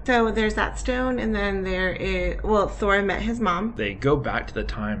stone. Yep. So there's that stone, and then there is, Thor met his mom. They go back to the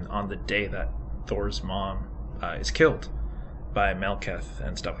time on the day that Thor's mom is killed by Malekith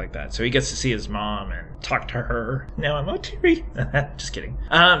and stuff like that. So he gets to see his mom and talk to her. Now I'm all teary. Just kidding.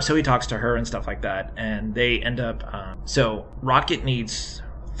 So he talks to her and stuff like that, and they end up... so Rocket needs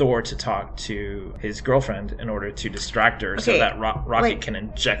Thor to talk to his girlfriend in order to distract her so that Rocket can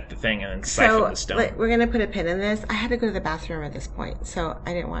inject the thing and then siphon the stone. We're going to put a pin in this. I had to go to the bathroom at this point, so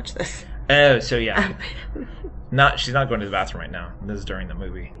I didn't watch this. Oh, so yeah. She's not going to the bathroom right now. This is during the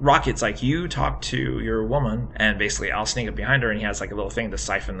movie. Rocket's like, you talk to your woman, and basically I'll sneak up behind her, and he has like a little thing to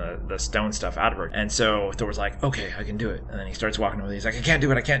siphon the stone stuff out of her. And so Thor's like, okay, I can do it. And then he starts walking over. He's like, I can't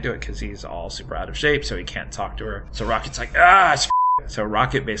do it, because he's all super out of shape, so he can't talk to her. So Rocket's like, so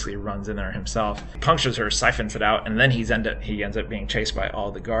Rocket basically runs in there himself, punctures her, siphons it out, and then he ends up being chased by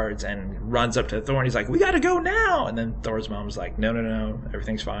all the guards and runs up to Thor, and he's like, we gotta go now! And then Thor's mom's like, no,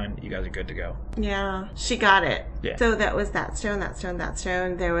 everything's fine, you guys are good to go. Yeah, she got it. Yeah. So that was that stone.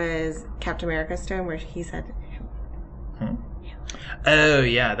 There was Captain America's stone where he said... Oh,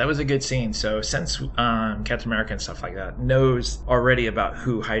 yeah, that was a good scene. So since Captain America and stuff like that knows already about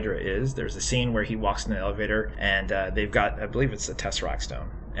who Hydra is, there's a scene where he walks in the elevator, and they've got, I believe it's the Tesseract stone.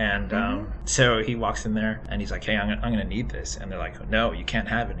 And so he walks in there, and he's like, hey, I'm going to need this. And they're like, no, you can't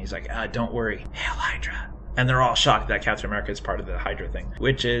have it. And he's like, don't worry. Hail Hydra. And they're all shocked that Captain America is part of the Hydra thing,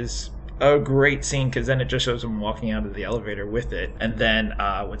 which is a great scene, because then it just shows him walking out of the elevator with it. And then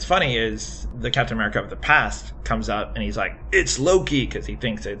what's funny is the Captain America of the past comes up, and he's like, it's Loki, because he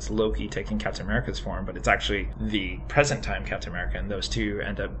thinks it's Loki taking Captain America's form, but it's actually the present time Captain America, and those two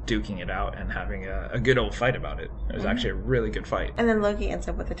end up duking it out and having a good old fight about it. It was actually a really good fight. And then Loki ends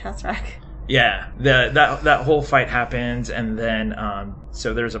up with the Tesseract. Yeah, that whole fight happens, and then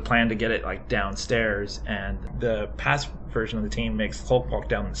so there's a plan to get it like downstairs, and the past version of the team makes Hulk walk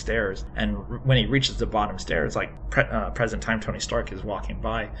down the stairs, and when he reaches the bottom stairs, like present time Tony Stark is walking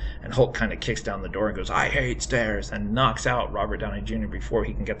by, and Hulk kind of kicks down the door and goes, I hate stairs, and knocks out Robert Downey Jr. before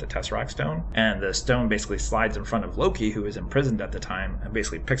he can get the Tesseract stone, and the stone basically slides in front of Loki, who is imprisoned at the time, and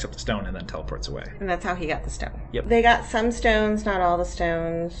basically picks up the stone and then teleports away. And that's how he got the stone. Yep. They got some stones, not all the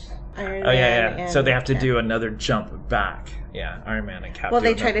stones. Iron Man. Yeah. So they have to do another jump back. Yeah, Iron Man and Cap. Well,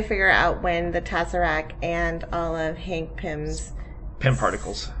 they try to figure out when the Tesseract and all of Hank Pym's Pym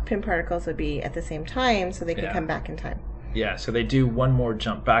particles would be at the same time, so they can come back in time. Yeah, so they do one more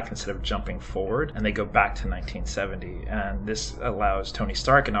jump back instead of jumping forward, and they go back to 1970. And this allows Tony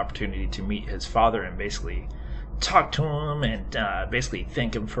Stark an opportunity to meet his father and basically talk to him and basically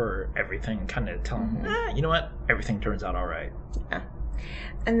thank him for everything, and kind of tell him, you know what, everything turns out all right. Yeah.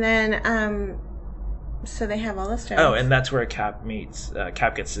 And then, so they have all the stones. Oh, and that's where Cap meets.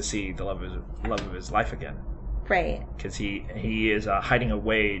 Cap gets to see the love of his life again. Right. Because he is hiding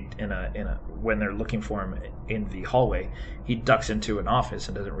away in a when they're looking for him in the hallway. He ducks into an office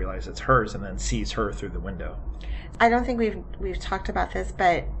and doesn't realize it's hers, and then sees her through the window. I don't think we've talked about this,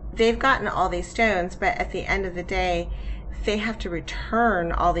 but they've gotten all these stones. But at the end of the day, they have to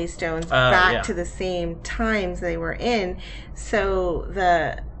return all these stones back to the same times they were in, so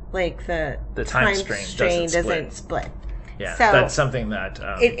the time strain doesn't split. Yeah, so that's something that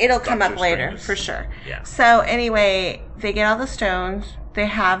it'll come up later for sure. Yeah. So anyway, they get all the stones. They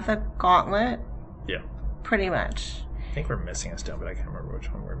have the gauntlet. Yeah. Pretty much. I think we're missing a stone, but I can't remember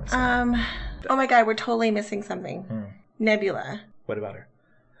which one we're missing. Oh my God, we're totally missing something. Nebula. What about her?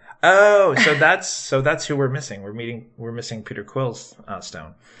 Oh, so that's who we're missing. We're missing Peter Quill's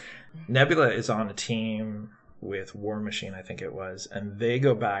stone. Nebula is on a team with War Machine, I think it was, and they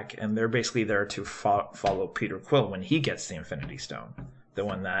go back, and they're basically there to follow Peter Quill when he gets the Infinity Stone, the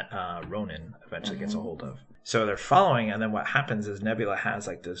one that Ronan eventually gets a hold of. So they're following, and then what happens is Nebula has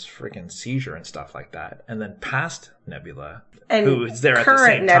like this freaking seizure and stuff like that, and then past Nebula, and who is there at the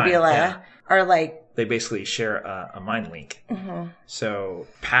current same Nebula time, are like, they basically share a mind link. So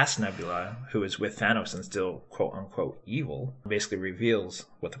past Nebula, who is with Thanos and still quote unquote evil, basically reveals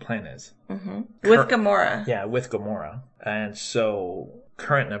what the plan is. With Gamora. Yeah, with Gamora. And so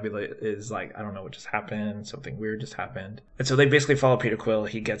current Nebula is like, I don't know what just happened. Something weird just happened. And so they basically follow Peter Quill.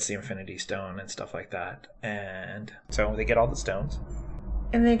 He gets the Infinity Stone and stuff like that. And so they get all the stones.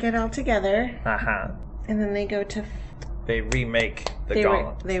 And they get all together. Uh-huh. And then they go to... They remake the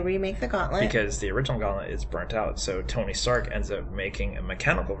gauntlet. They remake the gauntlet. Because the original gauntlet is burnt out. So Tony Stark ends up making a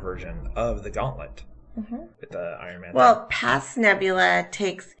mechanical version of the gauntlet. With the Iron Man. Well, past Nebula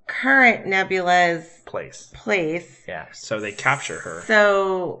takes current Nebula's place. Yeah, so they capture her.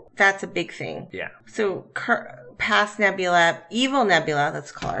 So that's a big thing. Yeah. So past Nebula, evil Nebula,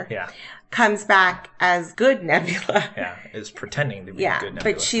 let's call her. Yeah. Comes back as good Nebula. Yeah, is pretending to be good Nebula.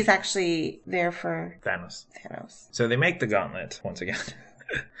 But she's actually there for Thanos. So they make the gauntlet once again.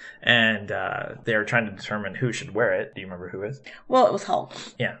 And they're trying to determine who should wear it. Do you remember who is? Well, it was Hulk.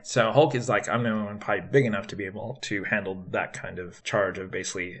 Yeah. So Hulk is like, I'm the only one probably big enough to be able to handle that kind of charge of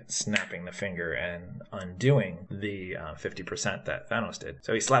basically snapping the finger and undoing the 50% that Thanos did.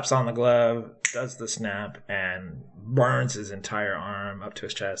 So he slaps on the glove, does the snap, and burns his entire arm up to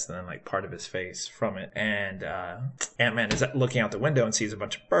his chest and then like part of his face from it. And Ant-Man is looking out the window and sees a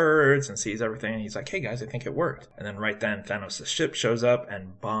bunch of birds and sees everything. And he's like, hey guys, I think it worked. And then right then Thanos' ship shows up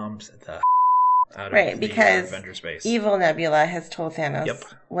and bombs the out of the Avengers base. Evil Nebula has told Thanos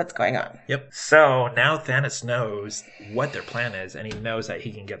what's going on. So now Thanos knows what their plan is, and he knows that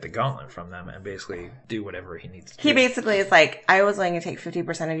he can get the gauntlet from them and basically do whatever he needs to do. He basically is like, I was going to take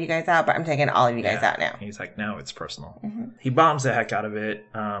 50% of you guys out, but I'm taking all of you guys out now. He's like, now it's personal. He bombs the heck out of it.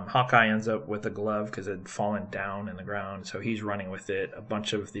 Hawkeye ends up with the glove because it had fallen down in the ground, so he's running with it. A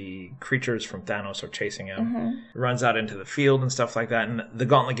bunch of the creatures from Thanos are chasing him. Runs out into the field and stuff like that, and the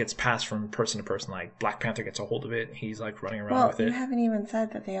gauntlet gets passed from person to person. Like Black Panther gets a hold of it. He's like running around with it. You haven't even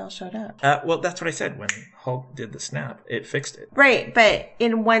said that they all showed up. Well, that's what I said. When Hulk did the snap, it fixed it. Right, but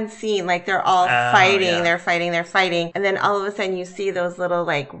in one scene, like they're all fighting, they're fighting, and then all of a sudden you see those little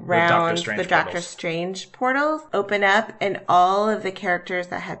like round, the Doctor Strange portals open up, and all of the characters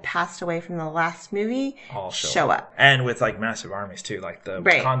that had passed away from the last movie all show up. And with like massive armies too, like the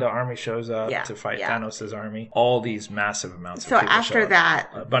Wakanda army shows up to fight Thanos' army. All these massive amounts of people after that,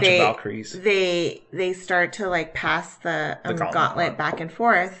 a bunch of Valkyries. They start to like pass the gauntlet back and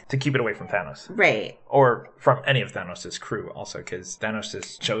forth to keep it away from Thanos. Right. Or from any of Thanos' crew also, because Thanos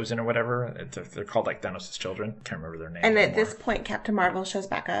is chosen or whatever. They're called like Thanos' children. Can't remember their name. And at this point, Captain Marvel shows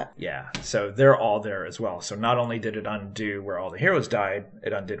back up. Yeah. So they're all there as well. So not only did it undo where all the heroes died,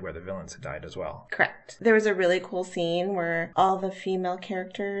 it undid where the villains had died as well. Correct. There was a really cool scene where all the female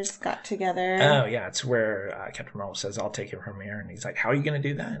characters got together. Oh, yeah. It's where Captain Marvel says, I'll take it from here. And he's like, how are you going to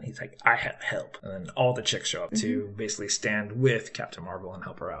do that? And he's like, I have help. And then all the chicks show up to basically stand with Captain Marvel and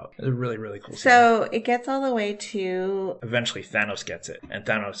help her out. It's a really, really cool scene. So it gets all the way to... Eventually Thanos gets it. And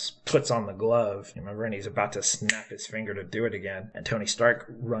Thanos puts on the glove, you remember? And he's about to snap his finger to do it again. And Tony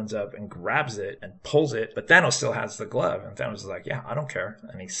Stark runs up and grabs it and pulls it. But Thanos still has the glove. And Thanos is like, yeah, I don't care.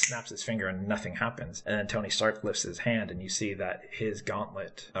 And he snaps his finger and nothing happens. And then Tony Stark lifts his hand and you see that his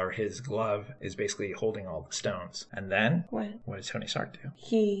gauntlet, or his glove, is basically holding all the stones. And then... What does Tony Stark do?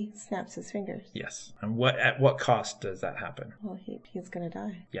 He snaps his fingers. Yes. And at what cost does that happen? Well, he's going to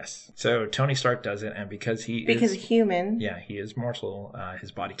die. Yes. So Tony Stark does it, and because he is human. Yeah, he is mortal.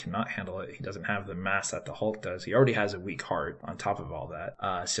 His body cannot handle it. He doesn't have the mass that the Hulk does. He already has a weak heart on top of all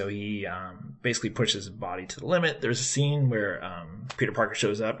that. So he basically pushes his body to the limit. There's a scene where Peter Parker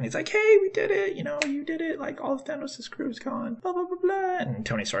shows up, and he's like, hey, we did it. You know, you did it. Like, all of Thanos' crew is gone. Blah, blah, blah, blah. And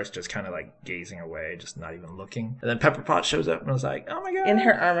Tony Stark's just kind of like gazing away, just not even looking. And then Pepper Potts shows up, and I was like, oh my God. In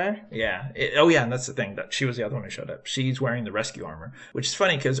her armor. Yeah. And that's the thing. That she was the other one who showed up. She's wearing the rescue armor, which is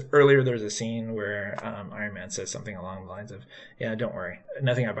funny because earlier there's a scene where Iron Man says something along the lines of, yeah, don't worry.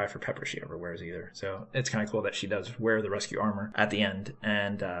 Nothing I buy for Pepper she ever wears either. So it's kind of cool that she does wear the rescue armor at the end.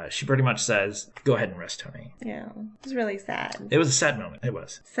 And she pretty much says, go ahead and rest, Tony. Yeah. It was really sad. It was a sad moment. It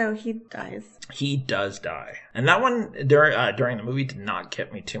was. So he dies. He does die. And that one during the movie did not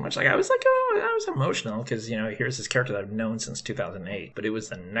get me too much. Like I was like, oh, I was emotional because, you know, here's this character that I've known since 2008. But it was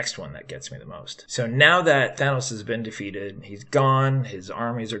the next one that gets me the most. So now that Thanos has been defeated, he's gone, his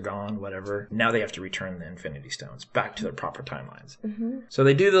armies are gone, whatever. Now they have to return the Infinity Stones back to their proper timelines. So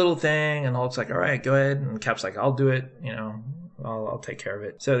they do the little thing, and Hulk's like, all right, go ahead. And Cap's like, I'll do it, you know. I'll take care of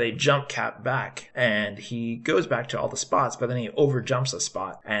it. So they jump Cap back, and he goes back to all the spots, but then he overjumps a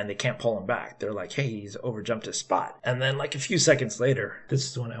spot, and they can't pull him back. They're like, hey, he's overjumped his spot. And then like a few seconds later, this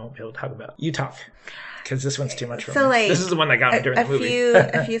is when I won't be able to talk about. You talk. because this one's too much for me. Like, this is the one that got me during the movie.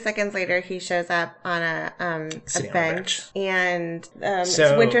 A few seconds later, he shows up on a bench, and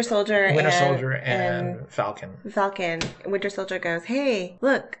Winter Soldier and Falcon. Winter Soldier goes, "Hey,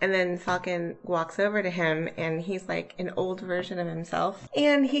 look!" And then Falcon walks over to him, and he's like an old version of himself,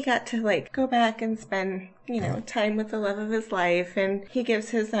 and he got to like go back and spend time with the love of his life, and he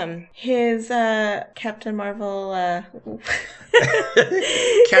gives his Captain Marvel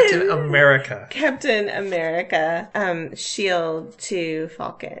Captain America shield to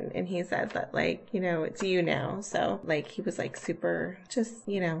Falcon, and he said that like it's you now. So like he was like super just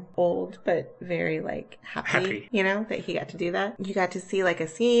old but very like happy that he got to do that. You got to see like a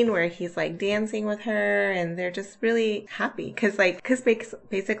scene where he's like dancing with her, and they're just really happy because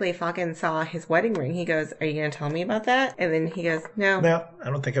basically Falcon saw his wedding ring. He goes, "Are you going to tell me about that?" And then he goes, No, I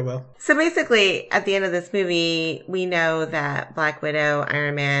don't think I will. So basically, at the end of this movie, we know that Black Widow,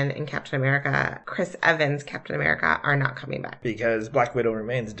 Iron Man, and Captain America, Chris Evans, Captain America, are not coming back. Because Black Widow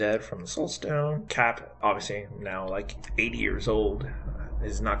remains dead from the Soul Stone. Cap, obviously, now like 80 years old,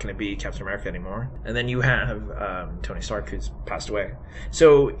 is not going to be Captain America anymore. And then you have Tony Stark, who's passed away.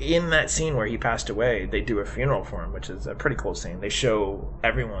 So in that scene where he passed away, they do a funeral for him, which is a pretty cool scene. They show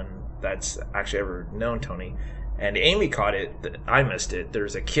everyone that's actually ever known Tony. And Amy caught it. I missed it.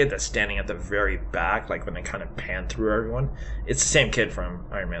 There's a kid that's standing at the very back, like when they kind of pan through everyone. It's the same kid from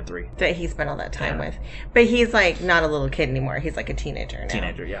Iron Man 3. That he spent all that time with. But he's like not a little kid anymore. He's like a teenager now.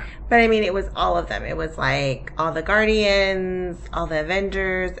 Teenager, yeah. But I mean, it was all of them. It was like all the Guardians, all the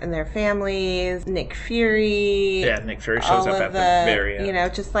Avengers and their families, Nick Fury. Yeah, Nick Fury shows up at the very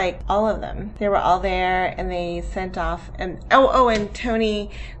end. Just like all of them. They were all there, and they sent off. And and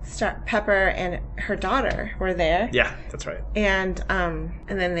Tony Pepper and her daughter were there. Yeah, that's right. And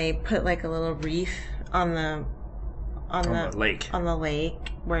then they put like a little reef on the lake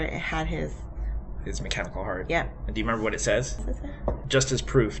where it had his mechanical heart. Yeah. And do you remember what it says? What does it say? Just as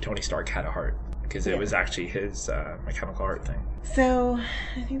proof, Tony Stark had a heart, because it was actually his mechanical heart thing. So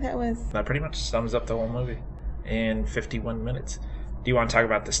I think that pretty much sums up the whole movie in 51 minutes. Do you want to talk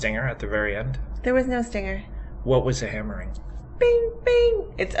about the stinger at the very end? There was no stinger. What was the hammering? Bing,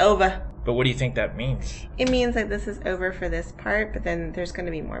 bing. It's over. But what do you think that means? It means that this is over for this part, but then there's going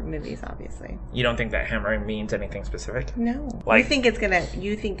to be more movies, obviously. You don't think that hammering means anything specific? No. You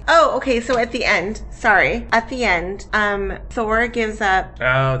think... Oh, okay, so at the end, Thor gives up...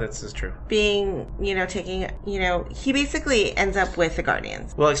 Oh, that's true. Being, he basically ends up with the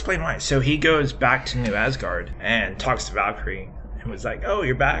Guardians. Well, explain why. So he goes back to New Asgard and talks to Valkyrie and was like, "Oh,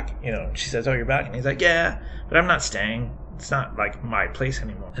 you're back?" She says, "Oh, you're back?" And he's like, "Yeah, but I'm not staying. It's not like my place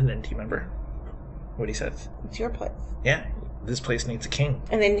anymore." And then do you remember what he says? It's your place. Yeah, this place needs a king.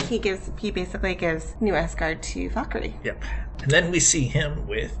 And then he basically gives New Asgard to Valkyrie. Yep. And then we see him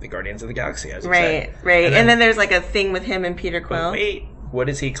with the Guardians of the Galaxy, as you said. Right. And then there's like a thing with him and Peter Quill. Wait, what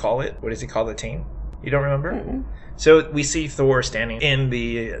does he call it? What does he call the team? You don't remember? Mm-mm. So we see Thor standing in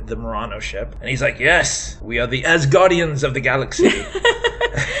the Murano ship, and he's like, "Yes, we are the Asgardians of the galaxy."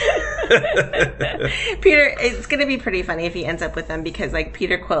 Peter, it's going to be pretty funny if he ends up with them, because like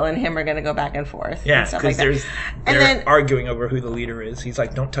Peter Quill and him are going to go back and forth. Yeah, because they're arguing over who the leader is. He's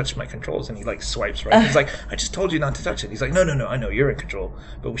like, "Don't touch my controls," and he like swipes right. He's like, "I just told you not to touch it." He's like, No, I know you're in control,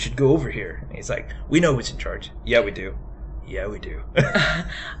 but we should go over here. And he's like, "We know who's in charge." "Yeah, we do." "Yeah, we do."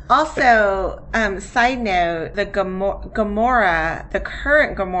 Also, side note, the Gamora, the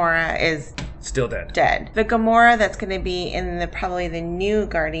current Gamora is still dead. The Gamora that's going to be in probably the new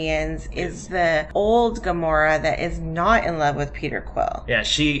Guardians is the old Gamora that is not in love with Peter Quill. Yeah,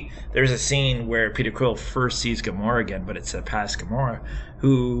 there's a scene where Peter Quill first sees Gamora again, but it's a past Gamora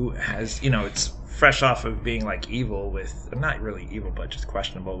who has, it's fresh off of being like evil with, not really evil, but just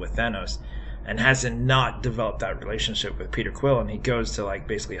questionable with Thanos. And hasn't not developed that relationship with Peter Quill, and he goes to like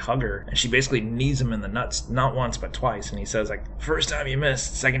basically hug her, and she basically knees him in the nuts, not once but twice, and he says like, "First time you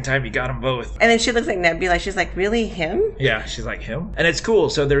missed, second time you got them both." And then she looks like Nebula. She's like, "Really, him?" Yeah, she's like, "Him?" And it's cool.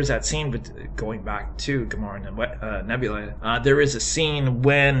 So there's that scene, but going back to Gamora and Nebula, there is a scene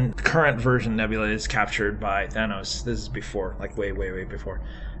when the current version Nebula is captured by Thanos. This is before, like way before.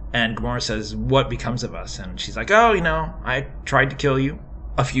 And Gamora says, "What becomes of us?" And she's like, "Oh, I tried to kill you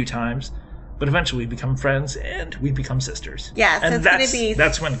a few times, but eventually we become friends, and we become sisters." Yeah, so and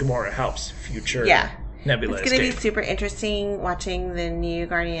that's when Gamora helps future Nebula It's going to be super interesting watching the new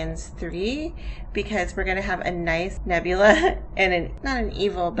Guardians 3, because we're going to have a nice Nebula and not an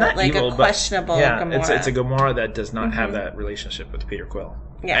evil, but like a questionable Gamora. It's a Gamora that does not have that relationship with Peter Quill.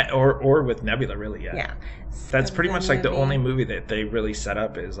 Yeah. Or with Nebula, really, Yeah. That's pretty much like the only movie that they really set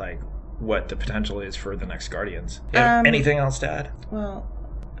up is like what the potential is for the next Guardians. Anything else to add? Well,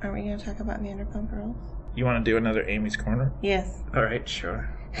 Are we going to talk about Vanderpump Rules? You want to do another Amy's Corner? Yes. All right, sure.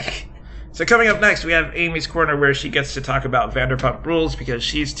 So coming up next, we have Amy's Corner, where she gets to talk about Vanderpump Rules because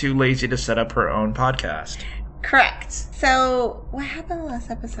she's too lazy to set up her own podcast. Correct. So, what happened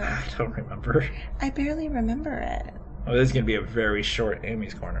last episode? I don't remember. I barely remember it. Oh, this is going to be a very short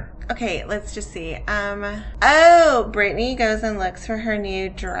Amy's Corner. Okay, let's just see. Brittany goes and looks for her new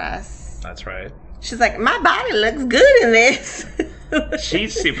dress. That's right. She's like, my body looks good in this.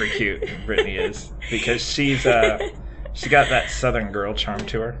 She's super cute, Brittany is, because she's she got that Southern girl charm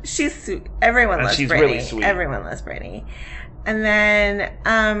to her. She's sweet. Everyone loves Brittany. Really sweet. Everyone loves Brittany. And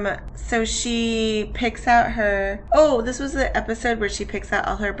then, so she picks out her... Oh, this was the episode where she picks out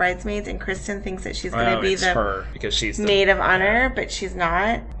all her bridesmaids, and Kristen thinks that she's going to be the her, because she's the maid of honor, but she's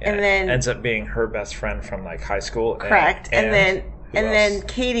not. Yeah, and then... ends up being her best friend from, like, high school. Correct. And then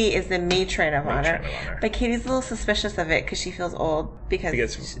Katie is the matron of honor. But Katie's a little suspicious of it because she feels old.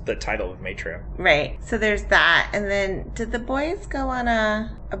 Because the title of matron. Right. So there's that. And then, did the boys go on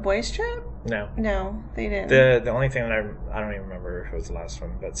a boys trip? No, they didn't. The only thing that I don't even remember if it was the last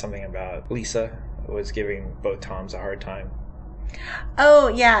one, but something about Lisa was giving both Toms a hard time. Oh,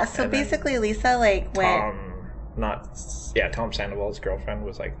 yeah. So and basically Lisa, like, went... Tom Sandoval's girlfriend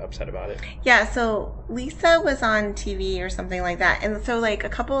was, like, upset about it. Yeah, so Lisa was on TV or something like that. And so, like, a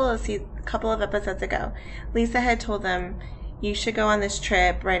couple of episodes ago, Lisa had told them, you should go on this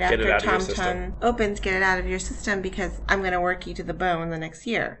trip right after Tom Tom opens, get it out of your system because I'm going to work you to the bone the next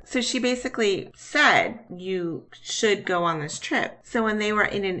year. So she basically said, you should go on this trip. So when they were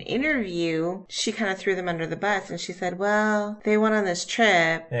in an interview, she kind of threw them under the bus and she said, well, they went on this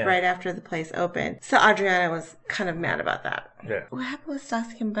trip right after the place opened. So Adriana was kind of mad about that. Yeah. What happened with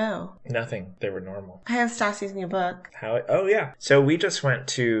Stassi and Beau? Nothing. They were normal. I have Stassi's new book. Oh, yeah. So we just went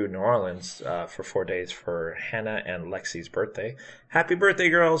to New Orleans for 4 days for Hannah and Lexi's birthday. Happy birthday,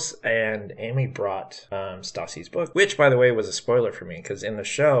 girls. And Amy brought Stassi's book, which, by the way, was a spoiler for me because in the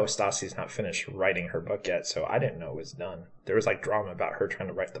show, Stassi's not finished writing her book yet, so I didn't know it was done. There was like drama about her trying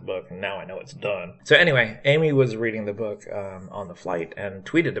to write the book, and now I know it's done. So anyway, Amy was reading the book on the flight and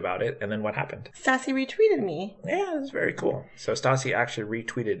tweeted about it, and then what happened? Stassi retweeted me. Yeah, it was very cool. So Stassi actually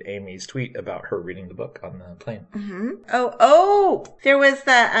retweeted Amy's tweet about her reading the book on the plane. Mm-hmm. Oh, there was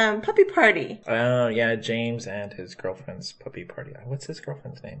the puppy party. Oh, yeah, James and his girlfriend's puppy party. What's his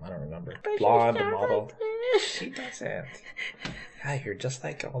girlfriend's name? I don't remember. Blonde model. She doesn't. Yeah, you're just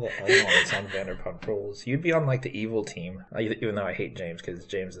like all the other ones on Vanderpump Rules. You'd be on like the evil team, even though I hate James because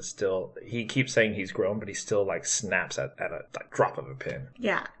James is still, he keeps saying he's grown, but he still like snaps at a like, drop of a pin.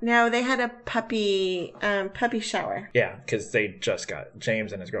 Yeah. No, they had a puppy shower. Yeah, because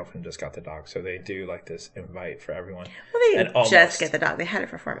James and his girlfriend just got the dog, so they do like this invite for everyone. Well, they didn't just get the dog. They had it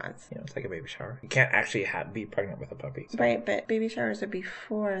for 4 months. You know, it's like a baby shower. You can't actually be pregnant with a puppy. So. Right, but baby showers are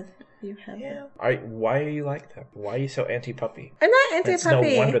before you have them. Why are you like that? Why are you so anti-puppy? I'm not anti-puppy. It's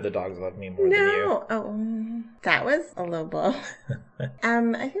no wonder the dogs love me more than you. Oh, that was a low blow. I think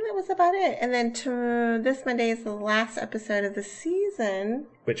that was about it. And then this Monday is the last episode of the season.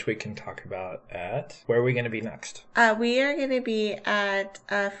 Which we can talk about at... Where are we going to be next? We are going to be at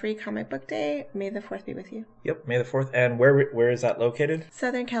Free Comic Book Day. May the 4th be with you. Yep, May the 4th. And where is that located?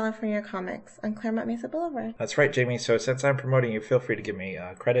 Southern California Comics on Claremont Mesa Boulevard. That's right, Jamie. So since I'm promoting you, feel free to give me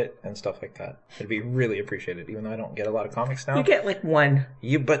credit and stuff like that. It'd be really appreciated, even though I don't get a lot of comics now. You get like one.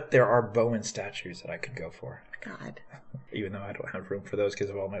 But there are Bowen statues that I could go for. God. Even though I don't have room for those because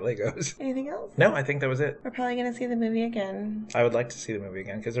of all my Legos. Anything else? No, I think that was it. We're probably going to see the movie again. I would like to see the movie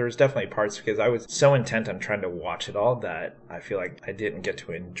again because there was definitely parts because I was so intent on trying to watch it all that I feel like I didn't get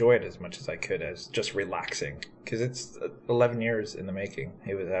to enjoy it as much as I could as just relaxing. Because it's 11 years in the making.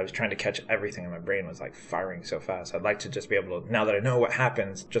 I was trying to catch everything and my brain was like firing so fast. I'd like to just be able to, now that I know what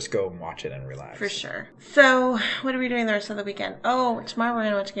happens, just go and watch it and relax. For sure. So, what are we doing the rest of the weekend? Oh, tomorrow we're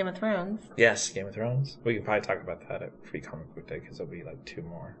going to watch Game of Thrones. Yes, Game of Thrones. We can probably talk about that at Free Comic Book Day because there'll be like 2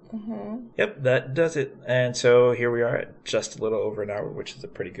 more. Mm-hmm. Yep, that does it. And so here we are at just a little over an hour, which is a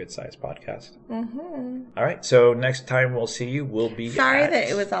pretty good sized podcast. Mm-hmm. All right, so next time we'll see you, we'll be Sorry that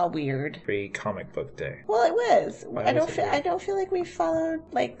it was all weird. Free Comic Book Day. Well, it was. I don't feel like we followed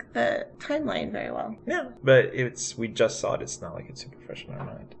like the timeline very well. Yeah, but we just saw it. It's not like it's super fresh in our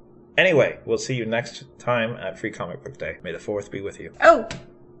mind. Anyway, we'll see you next time at Free Comic Book Day. May the 4th be with you. Oh,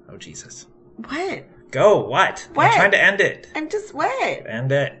 Jesus. What? Go. What? I'm trying to end it. I'm just what?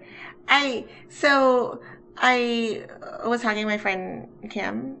 End it. I was talking to my friend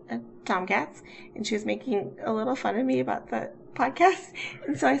Cam at Tomcats, and she was making a little fun of me about the podcast,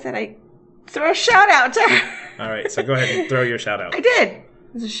 and so I said I'd throw a shout out to her. All right, so go ahead and throw your shout out. I did. It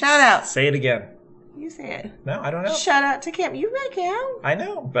was a shout out. Say it again. You say it. No, I don't know. Shout out to Cam. You met Cam. I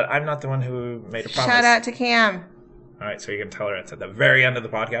know, but I'm not the one who made a promise. Shout out to Cam. All right, so you're going to tell her it's at the very end of the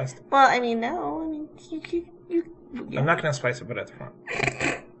podcast? Well, I mean, no. I mean, you I'm not going to spice it, but at the front.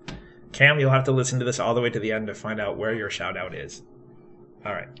 Cam, you'll have to listen to this all the way to the end to find out where your shout out is.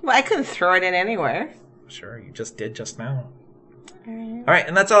 All right. Well, I couldn't throw it in anywhere. Sure, you just did just now. All right. All right,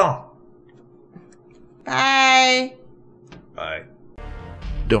 and that's all. Bye. Bye.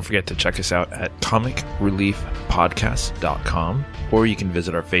 Don't forget to check us out at comicreliefpodcast.com, or you can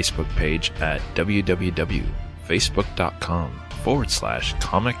visit our Facebook page at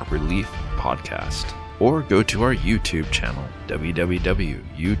www.facebook.com/Comic Relief Podcast, or go to our YouTube channel,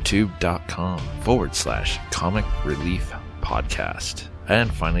 www.youtube.com/Comic Relief Podcast.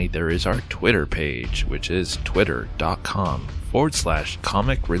 And finally, there is our Twitter page, which is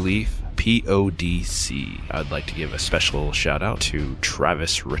twitter.com/Comic Relief PODC. I'd like to give a special shout out to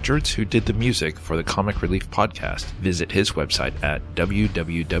Travis Richards, who did the music for the Comic Relief Podcast. Visit his website at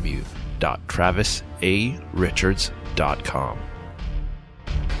www.travisarichards.com.